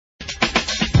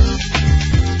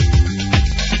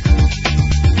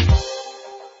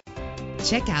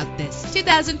Check out this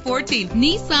 2014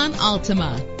 Nissan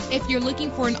Altima. If you're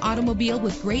looking for an automobile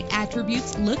with great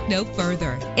attributes, look no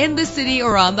further. In the city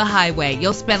or on the highway,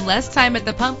 you'll spend less time at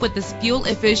the pump with this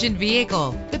fuel-efficient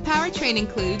vehicle. The powertrain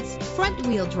includes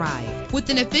front-wheel drive with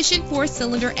an efficient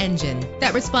 4-cylinder engine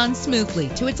that responds smoothly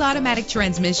to its automatic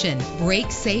transmission.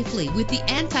 Brake safely with the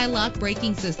anti-lock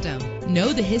braking system.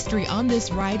 Know the history on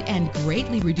this ride and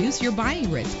greatly reduce your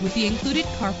buying risk with the included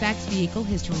Carfax Vehicle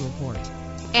History Report.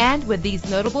 And with these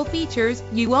notable features,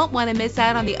 you won't want to miss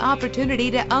out on the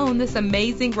opportunity to own this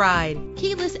amazing ride.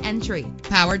 Keyless entry,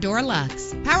 power door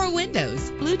locks, power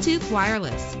windows, Bluetooth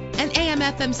wireless, an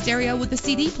AM/FM stereo with a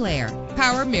CD player,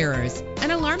 power mirrors,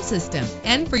 an alarm system.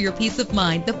 And for your peace of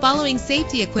mind, the following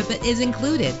safety equipment is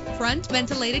included: front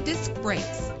ventilated disc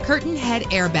brakes, curtain head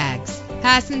airbags,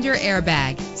 passenger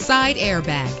airbag, side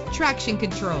airbag, traction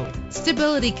control,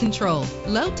 stability control,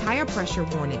 low tire pressure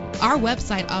warning. Our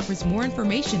website offers more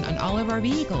information on all of our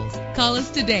vehicles. Call us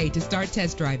today to start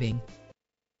test driving.